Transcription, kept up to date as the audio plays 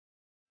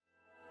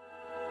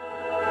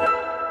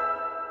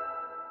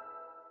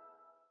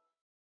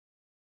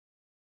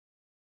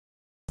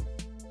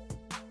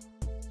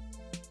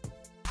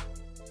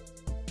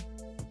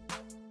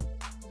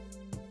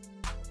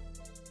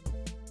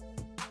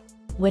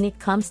When it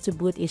comes to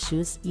boot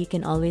issues, you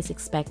can always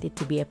expect it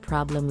to be a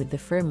problem with the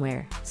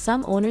firmware.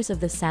 Some owners of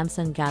the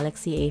Samsung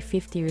Galaxy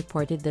A50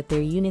 reported that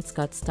their units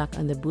got stuck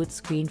on the boot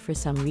screen for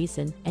some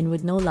reason and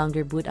would no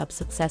longer boot up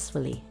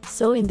successfully.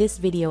 So in this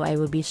video I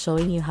will be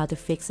showing you how to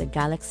fix a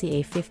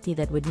Galaxy A50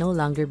 that would no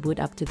longer boot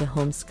up to the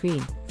home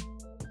screen.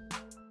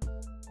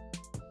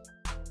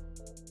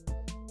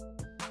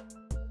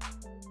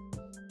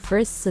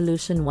 First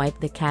solution: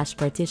 wipe the cache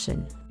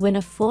partition. When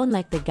a phone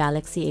like the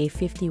Galaxy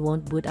A50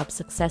 won't boot up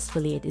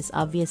successfully, it is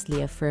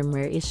obviously a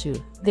firmware issue.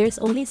 There's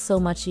only so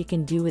much you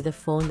can do with a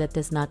phone that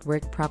does not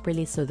work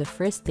properly, so the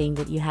first thing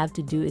that you have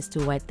to do is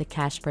to wipe the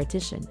cache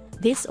partition.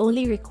 This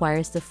only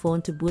requires the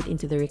phone to boot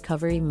into the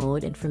recovery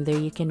mode, and from there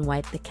you can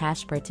wipe the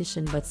cache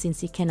partition, but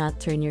since you cannot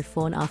turn your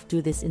phone off,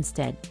 do this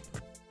instead.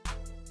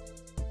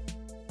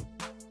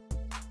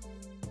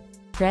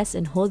 Press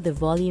and hold the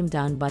volume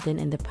down button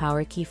and the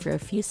power key for a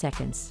few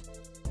seconds.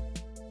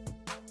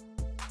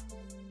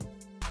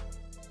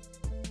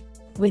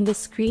 When the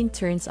screen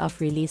turns off,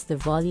 release the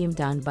volume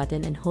down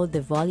button and hold the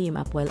volume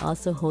up while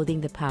also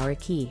holding the power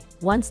key.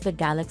 Once the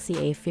Galaxy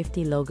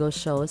A50 logo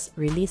shows,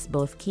 release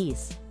both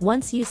keys.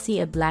 Once you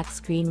see a black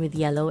screen with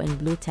yellow and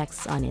blue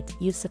texts on it,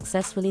 you've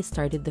successfully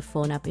started the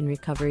phone up in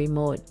recovery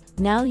mode.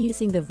 Now,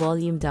 using the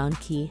volume down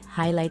key,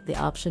 highlight the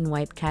option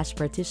Wipe Cache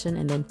Partition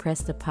and then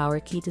press the power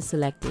key to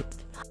select it.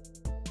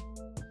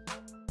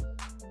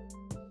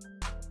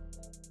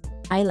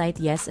 Highlight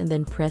Yes and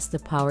then press the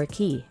power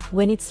key.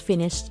 When it's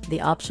finished, the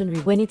option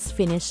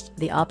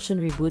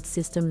Reboot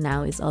System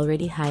Now is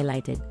already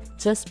highlighted.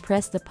 Just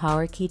press the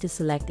power key to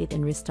select it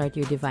and restart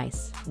your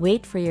device.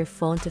 Wait for your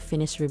phone to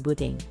finish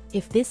rebooting.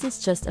 If this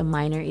is just a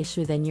minor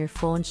issue, then your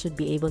phone should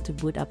be able to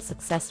boot up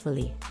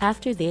successfully.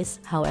 After this,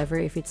 however,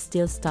 if it's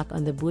still stuck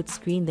on the boot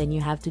screen, then you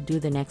have to do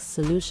the next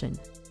solution.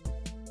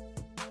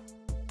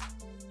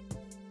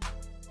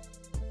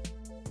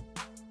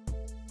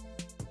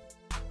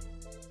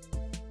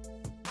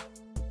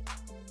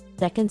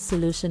 Second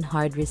solution: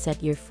 hard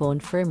reset your phone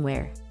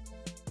firmware.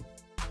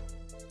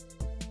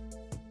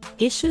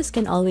 Issues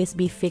can always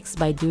be fixed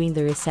by doing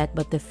the reset,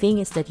 but the thing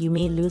is that you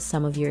may lose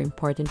some of your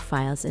important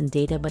files and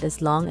data, but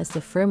as long as the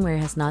firmware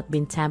has not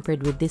been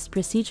tampered with, this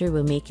procedure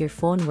will make your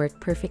phone work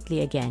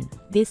perfectly again.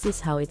 This is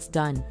how it's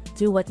done.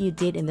 Do what you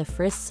did in the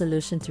first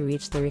solution to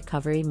reach the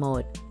recovery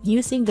mode.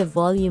 Using the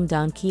volume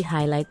down key,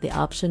 highlight the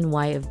option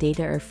Y of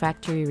data or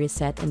factory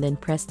reset and then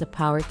press the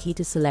power key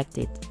to select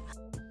it.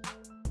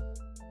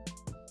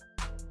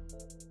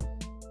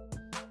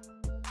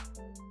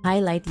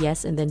 Highlight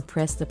Yes and then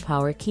press the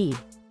power key.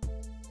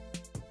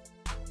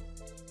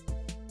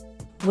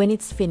 When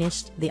it's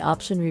finished, the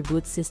option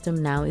Reboot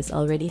System Now is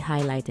already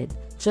highlighted.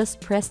 Just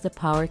press the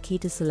power key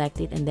to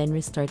select it and then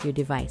restart your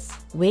device.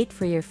 Wait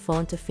for your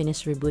phone to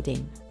finish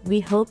rebooting. We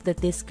hope that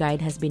this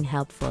guide has been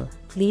helpful.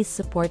 Please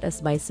support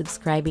us by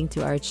subscribing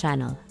to our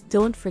channel.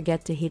 Don't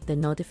forget to hit the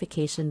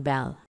notification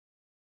bell.